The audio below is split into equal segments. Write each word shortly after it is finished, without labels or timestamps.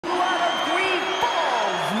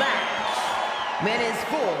and is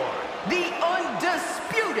for the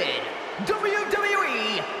Undisputed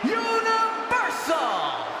WWE Universal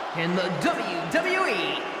and the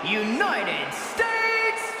WWE United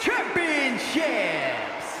States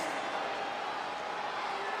Championships.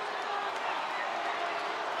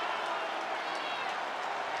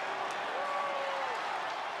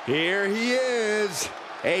 Here he is,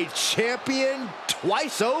 a champion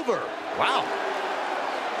twice over. Wow.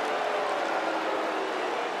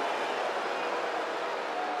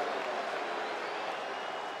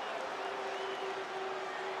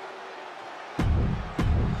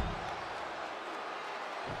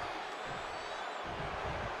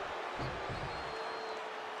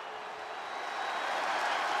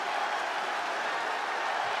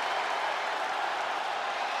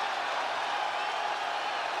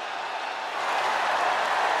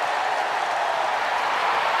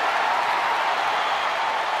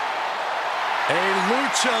 A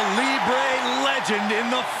Lucha Libre legend in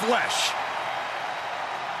the flesh.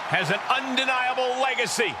 Has an undeniable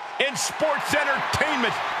legacy in sports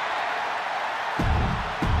entertainment.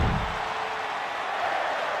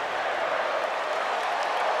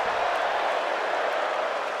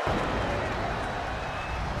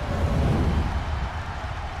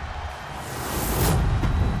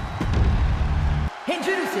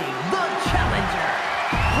 Introducing the challenger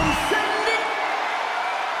from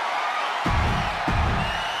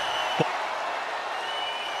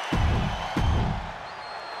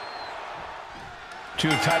Two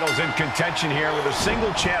titles in contention here with a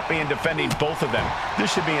single champion defending both of them.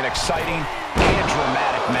 This should be an exciting and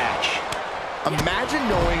dramatic match. Imagine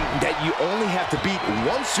knowing that you only have to beat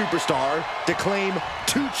one superstar to claim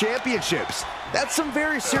 2 championships. That's some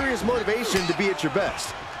very serious motivation to be at your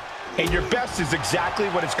best. And your best is exactly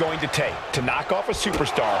what it's going to take to knock off a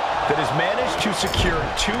superstar that has managed to secure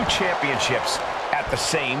 2 championships at the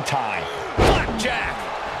same time. Blackjack!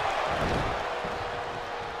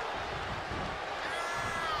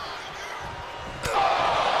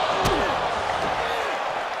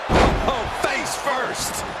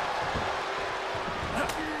 First.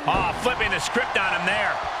 Oh, flipping the script on him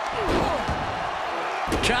there.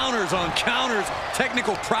 Counters on counters,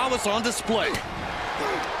 technical prowess on display.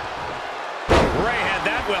 Ray had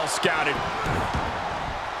that well scouted.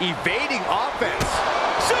 Evading offense.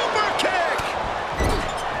 Super kick!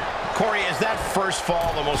 Corey, is that first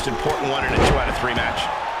fall the most important one in a 2 out of 3 match?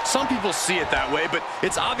 Some people see it that way, but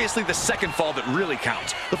it's obviously the second fall that really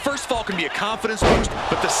counts. The first fall can be a confidence boost,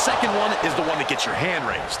 but the second one is the one that gets your hand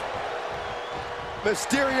raised.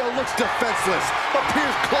 Mysterio looks defenseless,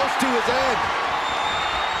 appears close to his end.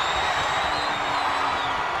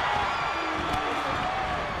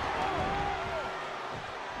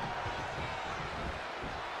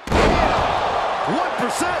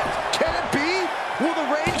 Can it be? Will the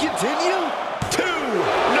reign continue? 2!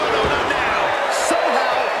 No, not now!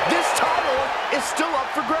 Somehow, this title is still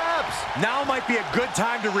up for grabs. Now might be a good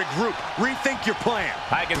time to regroup, rethink your plan.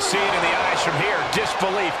 I can see it in the eyes from here.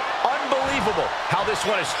 Disbelief. Unbelievable how this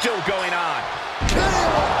one is still going on.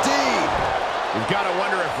 KOD! You've got to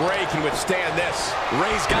wonder if Ray can withstand this.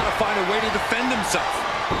 Ray's got to find a way to defend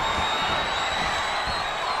himself.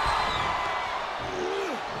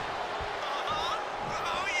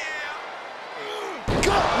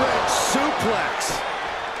 Gut-wrench suplex.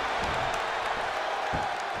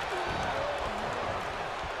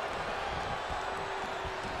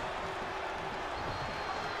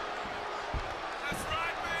 That's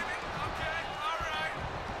right, baby. Okay, all right.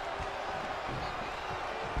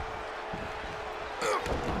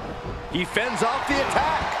 He fends off the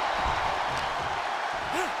attack.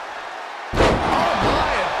 Oh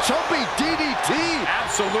my, a jumping DDT.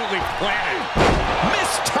 Absolutely planted.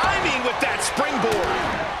 Mistiming with that springboard.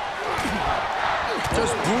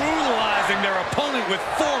 Just brutalizing their opponent with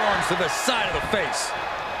forearms to the side of the face.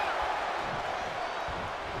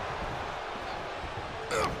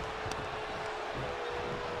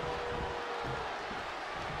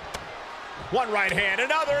 One right hand,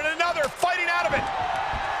 another, and another, fighting out of it.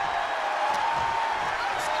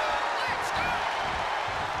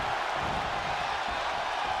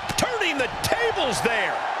 Turning the tables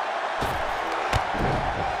there.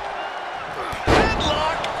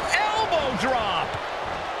 Headlock, elbow drop.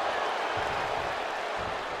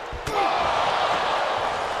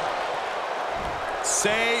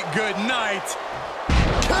 Say goodnight.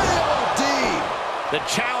 KOD! The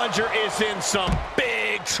challenger is in some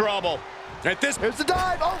big trouble. Here's the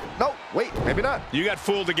dive. Oh, no, wait, maybe not. You got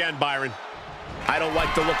fooled again, Byron. I don't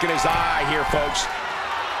like the look in his eye here, folks.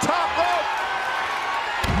 Top rope.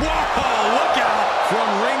 Whoa, look out. From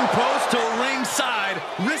ring post to ringside,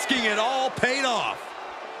 risking it all paid off.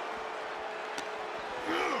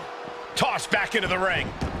 Tossed back into the ring.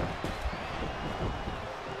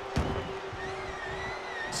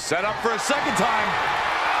 Set up for a second time.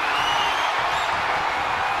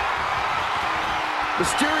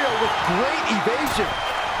 Mysterio with great evasion.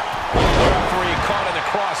 The referee caught in the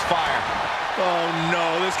crossfire. Oh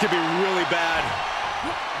no, this could be really bad.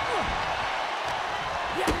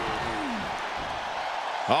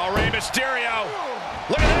 Oh, Rey Mysterio.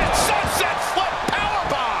 Look at that sunset flip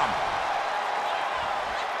powerbomb.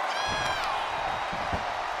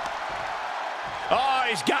 Oh,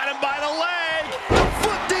 he's got him by the leg.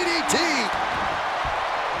 Foot DDT.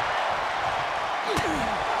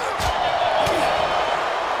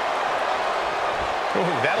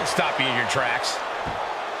 Ooh, that'll stop you in your tracks.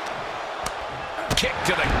 Kick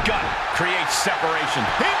to the gut creates separation.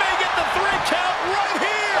 He may get the 3 count right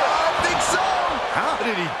here. I think so. How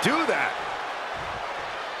did he do that?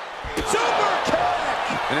 Super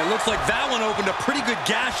kick. And it looks like that one opened a pretty good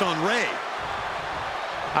gash on Rey.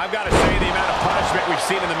 I've got to say, the amount of punishment we've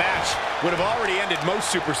seen in the match would have already ended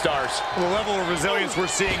most superstars. The level of resilience we're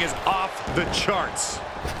seeing is off the charts.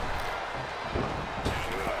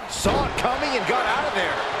 Saw it coming and got out of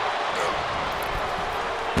there.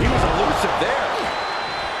 He was elusive there.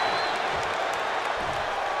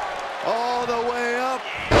 All the way up.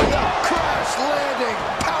 Crash landing.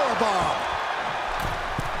 Powerbomb.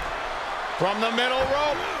 From the middle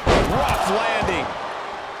rope, rough landing.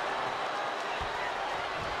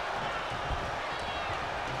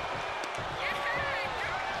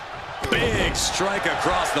 Big strike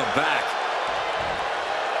across the back.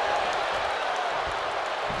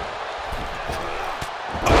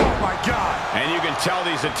 Oh my God. And you can tell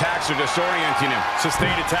these attacks are disorienting him.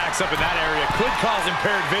 Sustained attacks up in that area could cause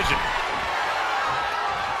impaired vision.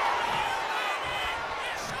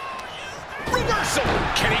 Reversal.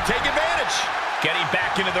 Can he take advantage? Getting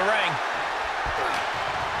back into the ring.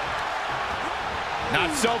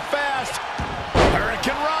 Not so fast.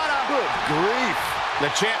 Hurricane Rana. Good grief. The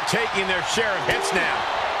champ taking their share of hits now.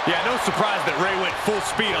 Yeah, no surprise that Rey went full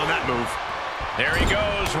speed on that move. There he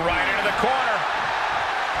goes, right into the corner.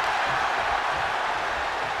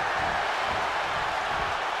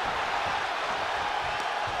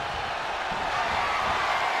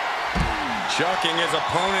 Chucking his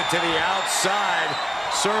opponent to the outside,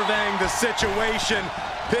 surveying the situation,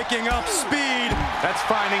 picking up speed. That's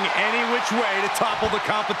finding any which way to topple the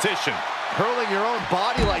competition. Hurling your own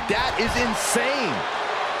body like that is insane.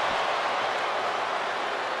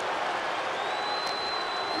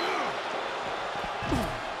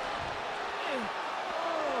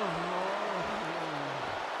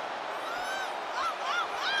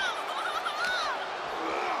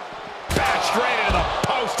 Back straight into the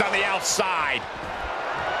post on the outside.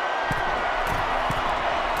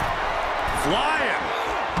 Flying.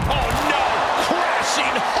 Oh no!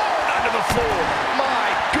 Crashing hard onto the floor. My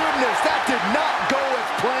goodness, that did not go as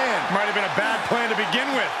planned. Might have been a bad plan to begin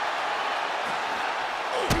with.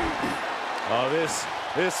 Oh, this.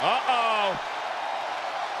 Uh-oh.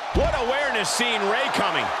 What awareness seeing Rey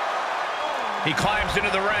coming. He climbs into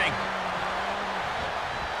the ring.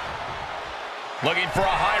 Looking for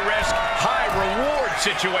a high-risk, high-reward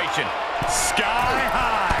situation. Sky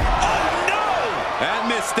high. Oh, no! That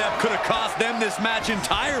misstep could have cost them this match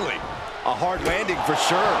entirely. A hard landing for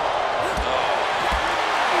sure.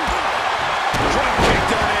 Drop kick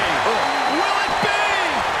to the knee. Will it be?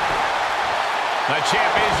 The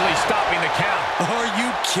champ easily stopping the count. Are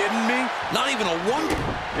you kidding me? Not even a one.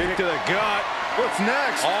 Kick to the gut. What's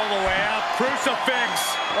next? All the way out.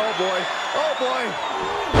 Crucifix. Oh boy. Oh boy.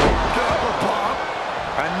 Cover pop.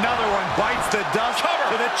 Another one bites the dust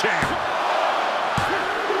to the champ.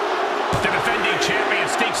 The defending champion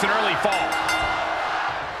stakes an early fall.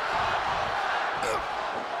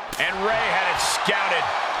 And Rey had it scouted.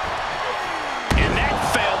 And that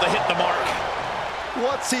failed to hit the mark.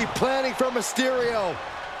 What's he planning for Mysterio?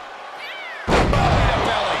 Belly to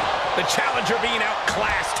belly. The challenger being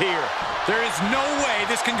outclassed here. There is no way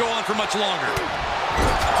this can go on for much longer.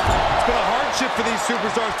 It's been a hardship for these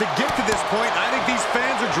superstars to get to this point. I think these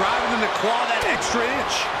fans are driving them to claw that extra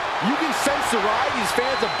inch. You can sense the ride these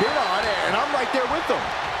fans have been on, and I'm right there with them.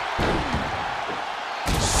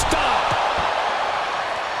 Stop!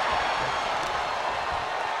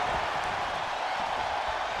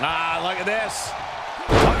 Ah, look at this.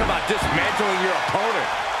 Talk about dismantling your opponent.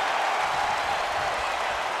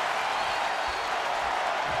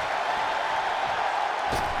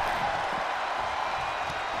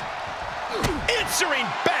 Answering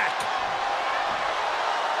back.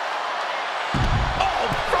 Oh,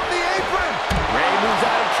 from the apron. Rey moves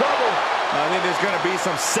out of trouble. I think there's going to be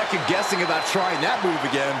some second guessing about trying that move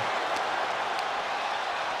again.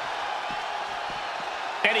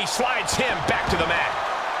 he slides him back to the mat.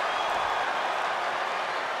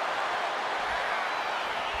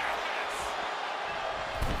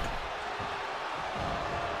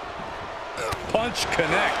 Punch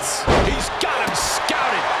connects. He's got him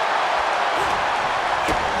scouted.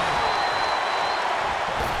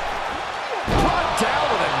 Brought down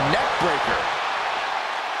with a neck breaker.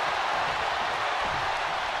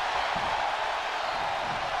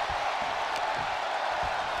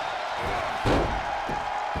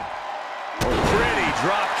 Pretty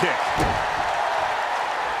drop kick.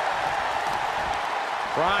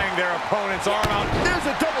 Prying their opponent's arm out. There's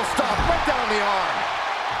a double stop right down the arm.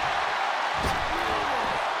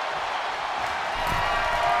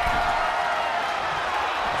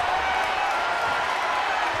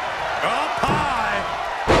 Up high.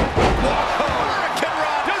 Whoa! Hurricane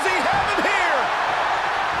Rod. Does he have him here?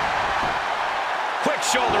 Quick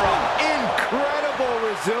shoulder up. Incredible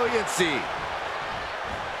resiliency.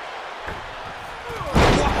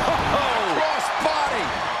 Whoa! Cross body.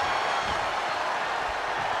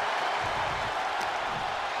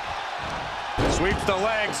 Sweeps the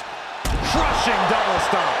legs. Crushing double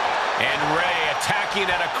stomp. And Rey attacking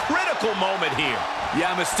at a critical moment here.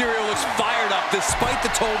 Yeah, Mysterio looks fired up despite the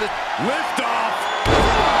toll that... Lift off.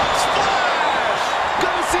 Splash!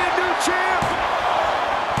 Gonna see a new champ.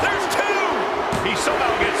 There's two! He somehow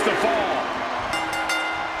gets the fall.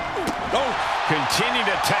 Oh, continued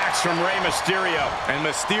attacks from Rey Mysterio. And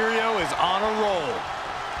Mysterio is on a roll.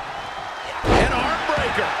 An arm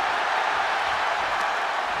breaker.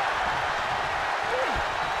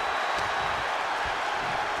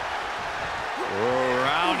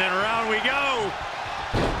 Round and round we go.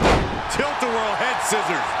 Tilt-a-whirl head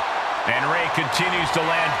scissors. And Rey continues to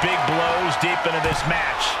land big blows deep into this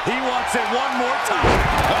match. He wants it one more time.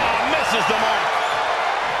 Oh, misses the mark.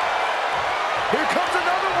 Here comes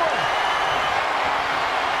another one.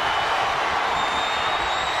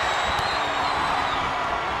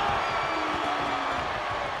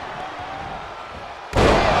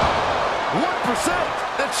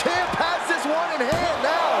 The champ has this one in hand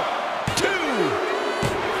now. Two.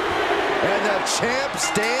 And the champ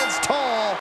stands